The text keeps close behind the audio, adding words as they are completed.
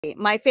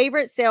My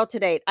favorite sale to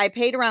date. I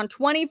paid around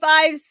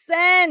 25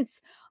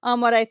 cents on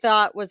what I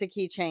thought was a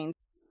keychain.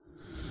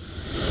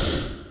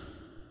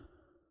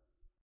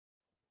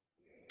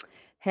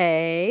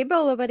 Hey,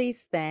 Bolo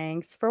buddies,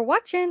 thanks for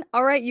watching.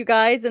 All right, you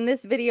guys, in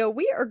this video,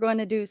 we are going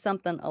to do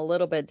something a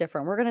little bit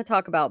different. We're going to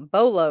talk about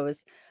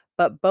bolos,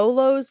 but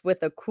bolos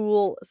with a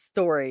cool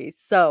story.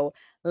 So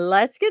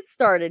let's get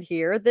started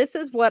here. This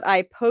is what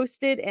I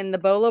posted in the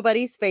Bolo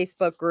Buddies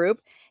Facebook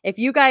group. If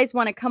you guys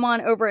want to come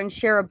on over and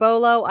share a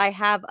bolo, I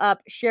have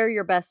up share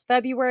your best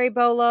February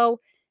bolo,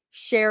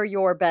 share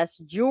your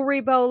best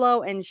jewelry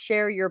bolo, and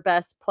share your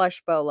best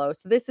plush bolo.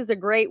 So this is a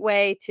great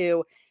way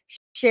to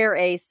share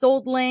a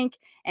sold link,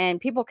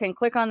 and people can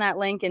click on that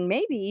link and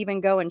maybe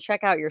even go and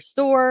check out your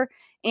store.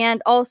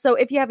 And also,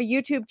 if you have a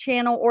YouTube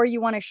channel or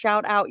you want to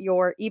shout out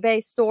your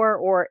eBay store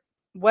or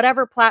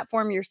whatever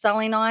platform you're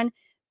selling on,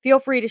 feel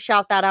free to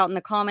shout that out in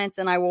the comments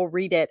and I will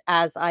read it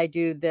as I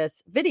do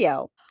this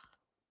video.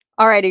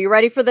 All right, are you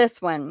ready for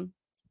this one?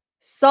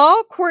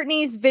 Saw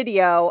Courtney's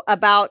video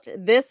about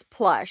this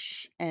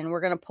plush, and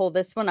we're going to pull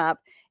this one up.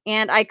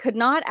 And I could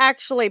not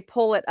actually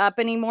pull it up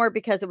anymore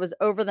because it was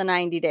over the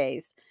 90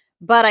 days,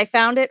 but I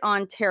found it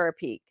on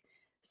JiaroPack.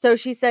 So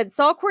she said,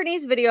 saw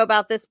Courtney's video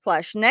about this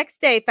plush.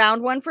 Next day,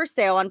 found one for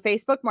sale on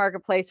Facebook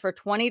Marketplace for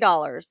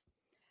 $20.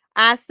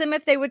 Asked them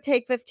if they would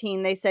take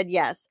 15. They said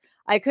yes.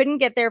 I couldn't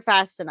get there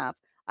fast enough.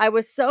 I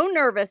was so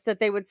nervous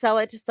that they would sell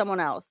it to someone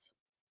else.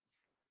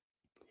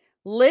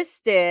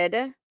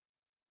 Listed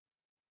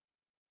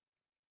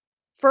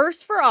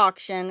first for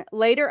auction,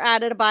 later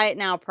added a buy it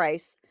now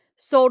price.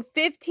 Sold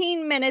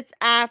 15 minutes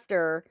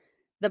after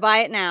the buy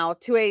it now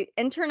to an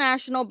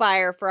international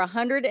buyer for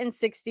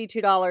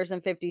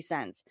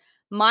 $162.50.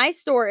 My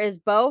store is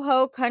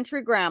Boho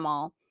Country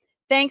Grandma.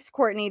 Thanks,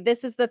 Courtney.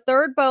 This is the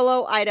third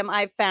bolo item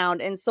I've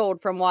found and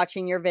sold from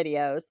watching your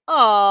videos.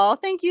 Oh,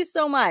 thank you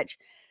so much.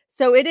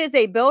 So it is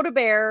a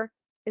Build-A-Bear,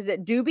 is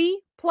it Doobie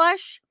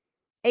plush?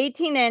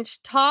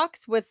 18-inch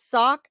talks with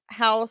sock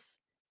house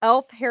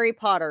Elf Harry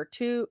Potter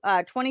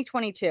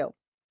 2022.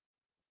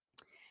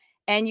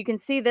 And you can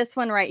see this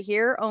one right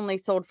here only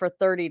sold for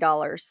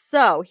 $30.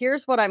 So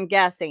here's what I'm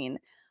guessing.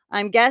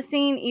 I'm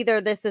guessing either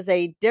this is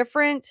a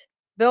different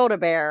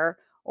Build-A-Bear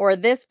or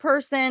this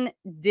person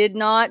did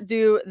not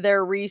do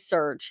their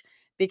research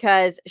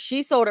because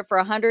she sold it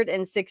for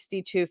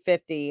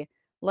 $162.50.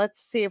 Let's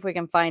see if we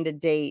can find a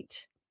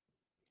date.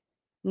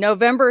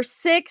 November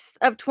 6th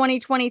of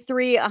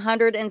 2023,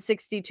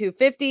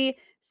 $162.50.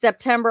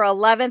 September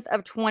 11th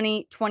of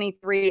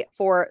 2023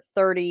 for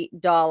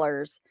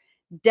 $30.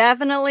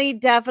 Definitely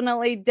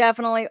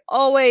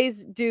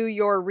always do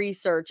your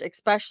research,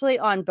 especially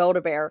on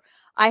Build-A-Bear.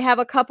 I have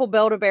a couple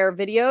Build-A-Bear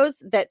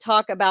videos that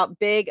talk about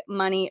big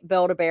money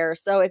Build-A-Bear.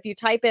 So if you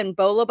type in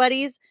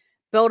bolobuddies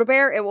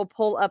Build-A-Bear, it will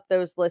pull up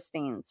those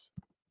listings.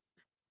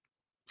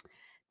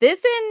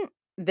 This in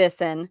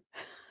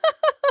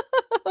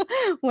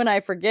when I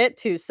forget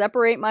to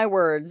separate my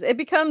words, it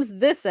becomes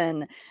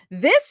this'n.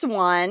 This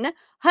one,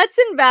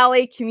 Hudson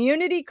Valley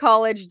Community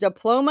College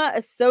Diploma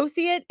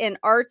Associate in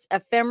Arts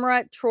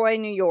Ephemera, Troy,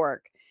 New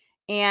York.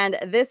 And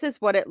this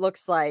is what it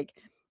looks like.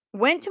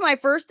 Went to my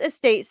first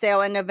estate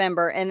sale in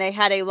November, and they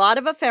had a lot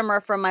of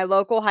ephemera from my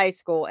local high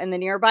school and the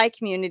nearby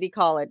community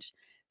college.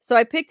 So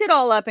I picked it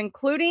all up,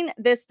 including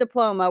this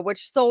diploma,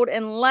 which sold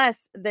in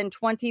less than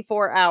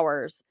 24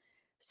 hours.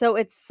 So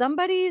it's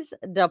somebody's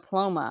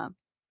diploma.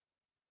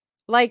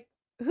 Like,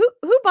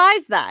 who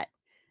buys that?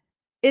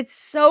 It's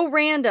so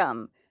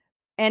random,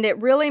 and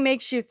it really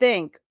makes you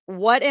think,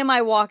 what am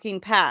I walking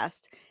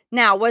past?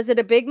 Now, was it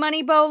a big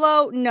money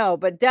bolo? No,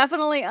 but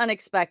definitely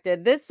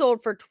unexpected. This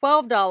sold for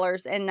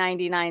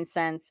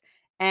 $12.99,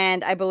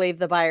 and I believe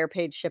the buyer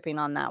paid shipping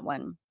on that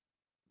one.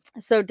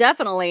 So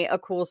definitely a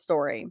cool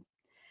story.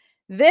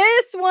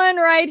 This one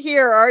right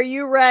here, are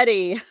you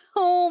ready?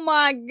 Oh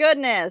my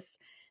goodness.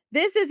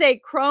 This is a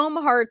Chrome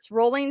Hearts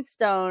Rolling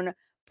Stone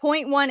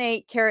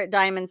 0.18 carat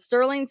diamond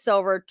sterling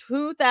silver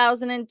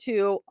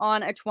 2002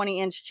 on a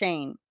 20-inch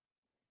chain.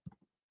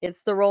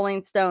 It's the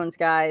Rolling Stones,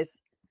 guys.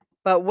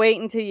 But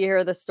wait until you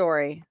hear the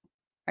story.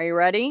 Are you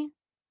ready?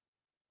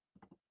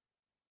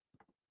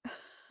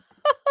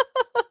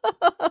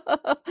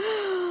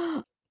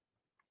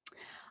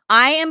 I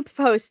am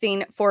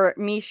posting for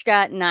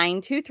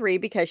Mishka923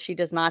 because she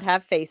does not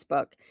have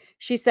Facebook.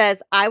 She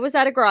says, I was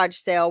at a garage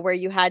sale where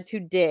you had to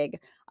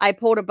dig. I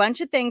pulled a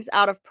bunch of things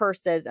out of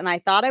purses and I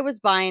thought I was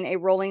buying a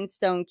Rolling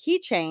Stone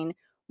keychain.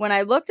 When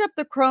I looked up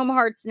the Chrome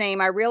Hearts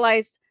name, I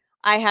realized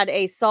I had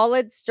a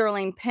solid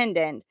sterling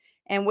pendant.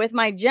 And with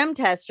my gem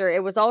tester,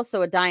 it was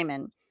also a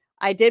diamond.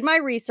 I did my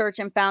research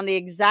and found the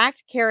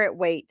exact carat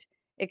weight,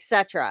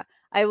 etc.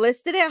 I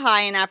listed it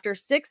high, and after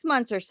 6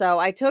 months or so,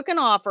 I took an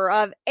offer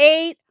of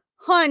 $800.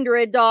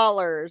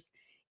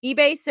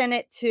 eBay sent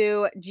it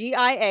to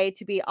GIA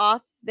to be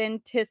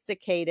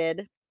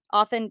authenticated.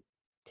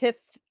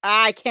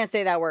 I can't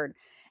say that word.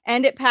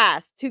 And it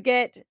passed to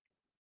get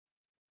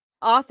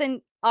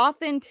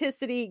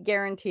authenticity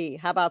guarantee.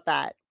 How about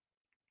that?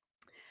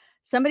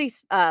 Somebody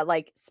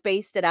like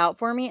spaced it out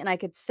for me, and I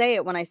could say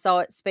it when I saw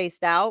it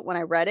spaced out when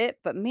I read it,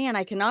 but man,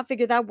 I cannot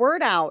figure that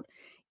word out.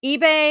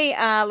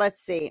 eBay,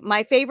 let's see.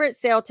 My favorite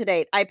sale to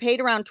date. I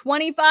paid around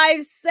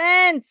 25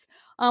 cents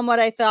on what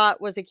I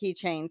thought was a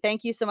keychain.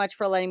 Thank you so much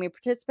for letting me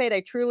participate.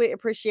 I truly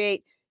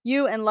appreciate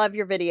you and love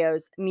your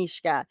videos,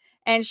 Mishka.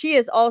 And she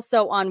is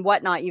also on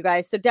Whatnot, you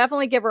guys. So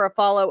definitely give her a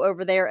follow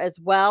over there as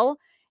well.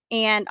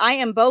 And I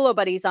am Bolo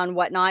Buddies on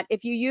Whatnot.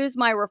 If you use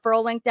my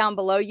referral link down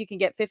below, you can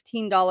get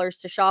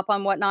 $15 to shop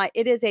on Whatnot.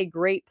 It is a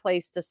great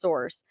place to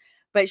source.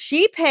 But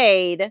she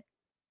paid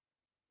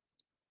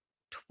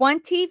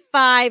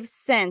 25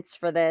 cents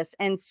for this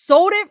and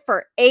sold it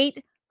for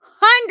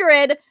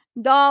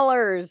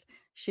 $800.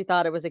 She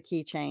thought it was a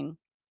keychain.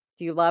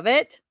 Do you love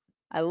it?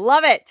 I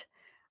love it.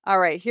 All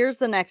right, here's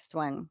the next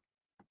one.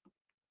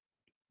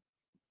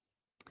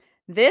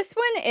 This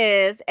one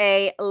is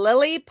a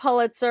Lily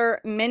Pulitzer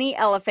mini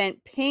elephant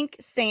pink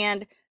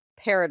sand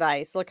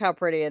paradise. Look how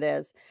pretty it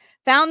is.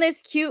 Found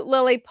this cute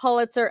Lily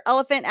Pulitzer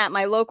elephant at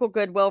my local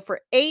Goodwill for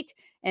 $8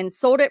 and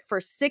sold it for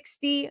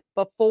 $60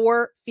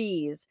 before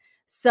fees.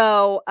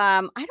 So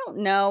I don't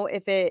know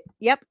if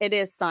yep, it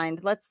is signed.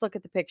 Let's look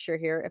at the picture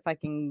here. If I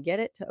can get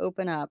it to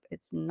open up,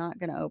 it's not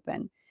going to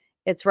open.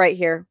 It's right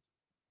here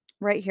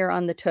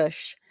on the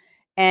tush.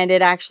 And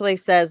it actually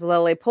says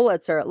Lily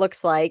Pulitzer, it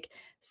looks like.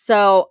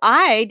 So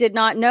I did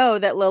not know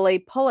that Lily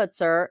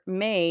Pulitzer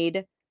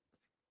made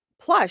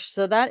plush.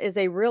 So that is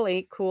a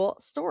really cool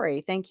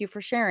story. Thank you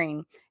for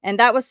sharing. And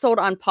that was sold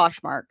on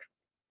Poshmark.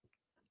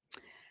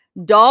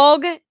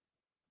 Dog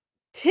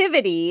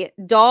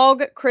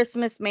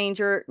Christmas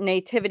Manger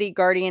Nativity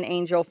Guardian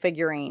Angel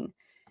figurine.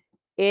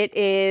 It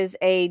is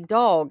a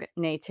dog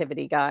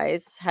nativity,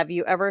 guys. Have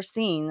you ever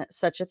seen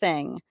such a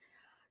thing?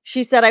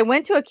 She said, I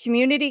went to a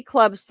community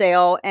club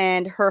sale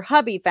and her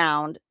hubby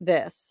found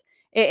this.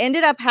 It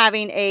ended up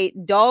having a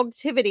dog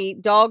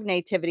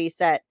nativity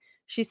set.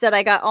 She said,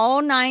 I got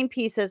all 9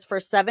 pieces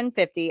for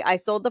 $7.50. I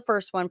sold the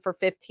first one for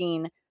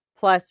 $15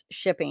 plus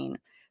shipping.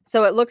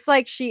 So it looks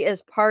like she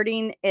is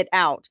parting it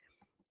out.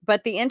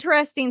 But the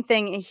interesting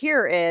thing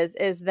here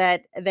is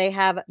that they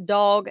have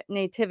dog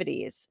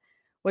nativities.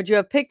 Would you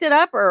have picked it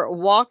up or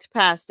walked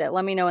past it?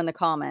 Let me know in the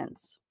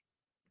comments.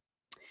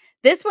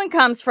 This one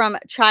comes from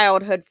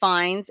Childhood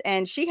Finds,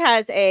 and she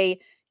has a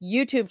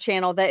YouTube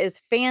channel that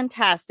is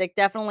fantastic.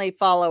 Definitely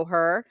follow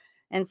her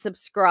and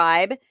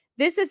subscribe.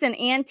 This is an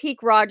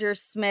antique Roger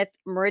Smith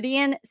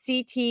Meridian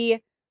CT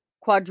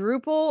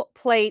quadruple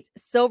plate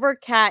silver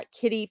cat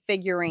kitty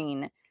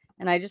figurine.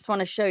 And I just want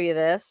to show you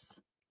this.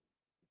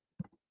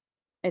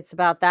 It's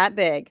about that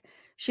big.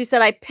 She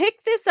said, I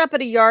picked this up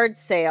at a yard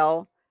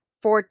sale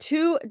for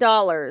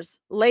 $2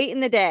 late in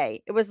the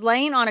day. It was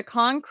laying on the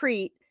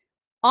concrete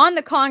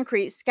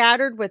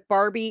scattered with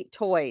Barbie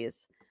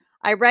toys.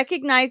 I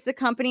recognized the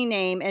company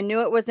name and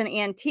knew it was an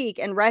antique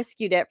and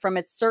rescued it from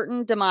its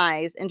certain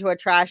demise into a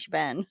trash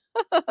bin.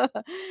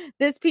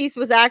 This piece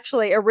was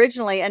actually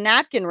originally a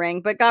napkin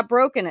ring, but got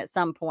broken at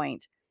some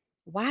point.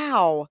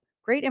 Wow,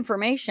 great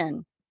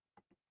information.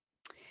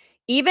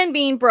 Even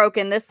being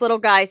broken, this little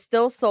guy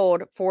still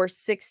sold for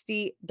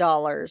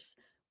 $60.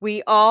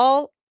 We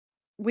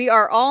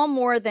are all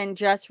more than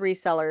just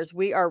resellers.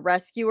 We are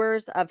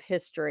rescuers of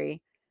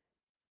history.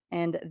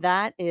 And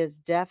that is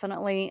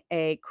definitely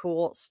a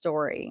cool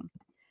story.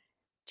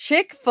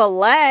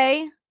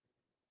 Chick-fil-A.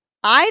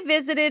 I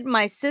visited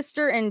my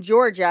sister in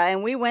Georgia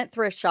and we went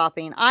thrift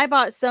shopping. I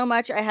bought so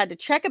much I had to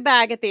check a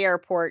bag at the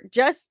airport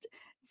just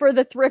for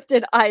the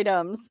thrifted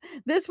items.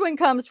 This one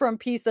comes from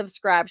Piece of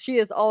Scrap. She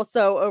is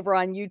also over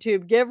on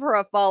YouTube. Give her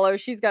a follow.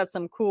 She's got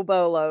some cool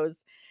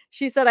bolos.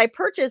 She said, I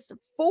purchased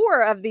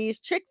 4 of these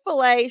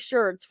Chick-fil-A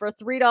shirts for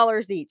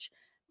 $3 each.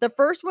 The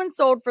first one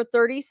sold for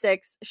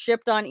 $36,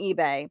 shipped on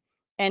eBay,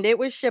 and it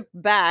was shipped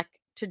back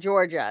to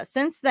Georgia.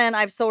 Since then,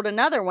 I've sold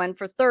another one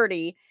for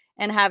 $30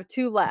 and have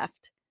 2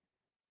 left.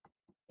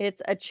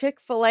 It's a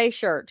Chick-fil-A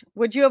shirt.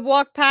 Would you have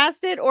walked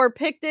past it or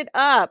picked it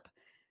up?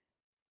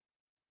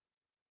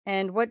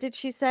 And what did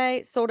she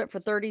say? Sold it for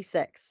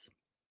 $36.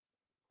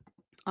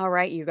 All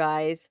right, you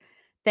guys.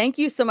 Thank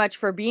you so much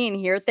for being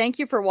here. Thank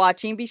you for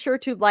watching. Be sure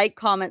to like,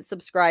 comment,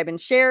 subscribe, and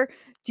share.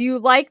 Do you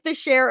like the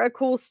Share a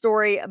Cool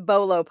Story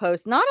Bolo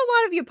post? Not a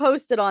lot of you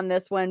posted on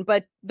this one,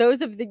 but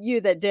those of you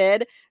that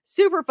did,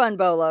 super fun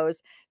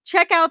bolos.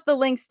 Check out the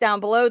links down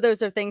below.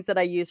 Those are things that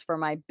I use for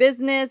my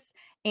business.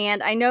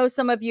 And I know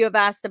some of you have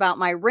asked about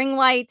my ring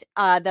light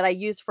that I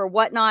use for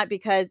Whatnot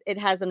because it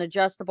has an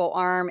adjustable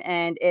arm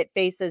and it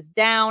faces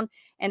down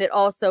and it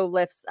also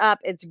lifts up.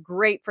 It's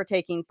great for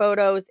taking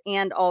photos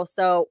and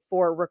also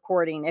for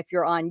recording. If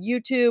you're on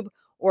YouTube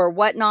or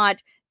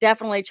Whatnot,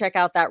 definitely check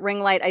out that ring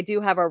light. I do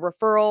have a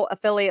referral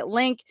affiliate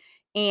link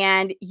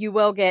and you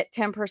will get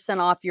 10%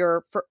 off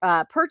your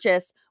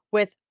purchase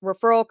with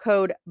referral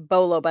code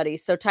BOLOBuddies.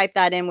 So type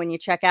that in when you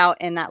check out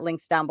and that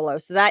link's down below.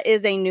 So that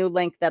is a new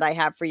link that I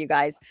have for you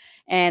guys.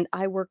 And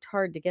I worked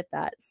hard to get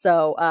that.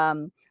 So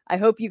I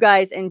hope you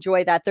guys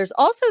enjoy that. There's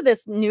also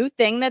this new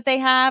thing that they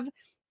have.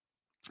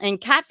 And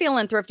Cat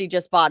Feelin' Thrifty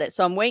just bought it.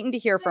 So I'm waiting to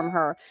hear from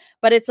her.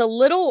 But it's a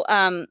little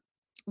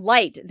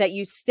light that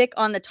you stick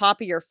on the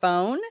top of your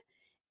phone.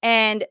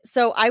 And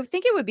so I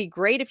think it would be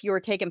great if you were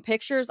taking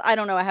pictures. I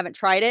don't know, I haven't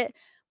tried it,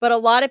 but a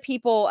lot of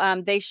people,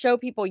 they show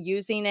people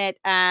using it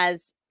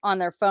as on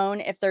their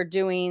phone if they're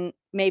doing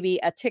maybe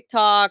a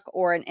TikTok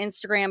or an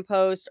Instagram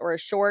post or a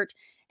short,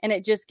 and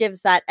it just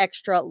gives that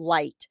extra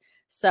light.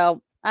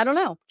 So I don't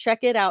know. Check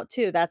it out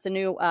too. That's a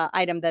new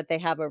item that they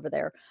have over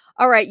there.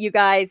 All right, you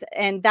guys,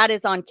 and that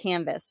is on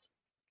Canvas.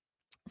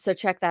 So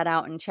check that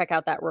out and check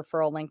out that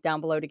referral link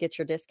down below to get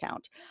your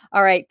discount.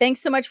 All right.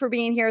 Thanks so much for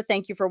being here.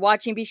 Thank you for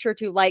watching. Be sure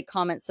to like,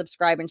 comment,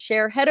 subscribe, and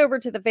share. Head over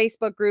to the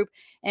Facebook group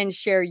and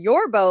share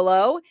your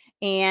Bolo,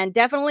 and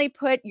definitely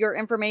put your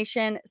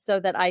information so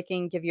that I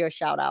can give you a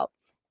shout out.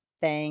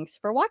 Thanks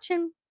for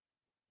watching.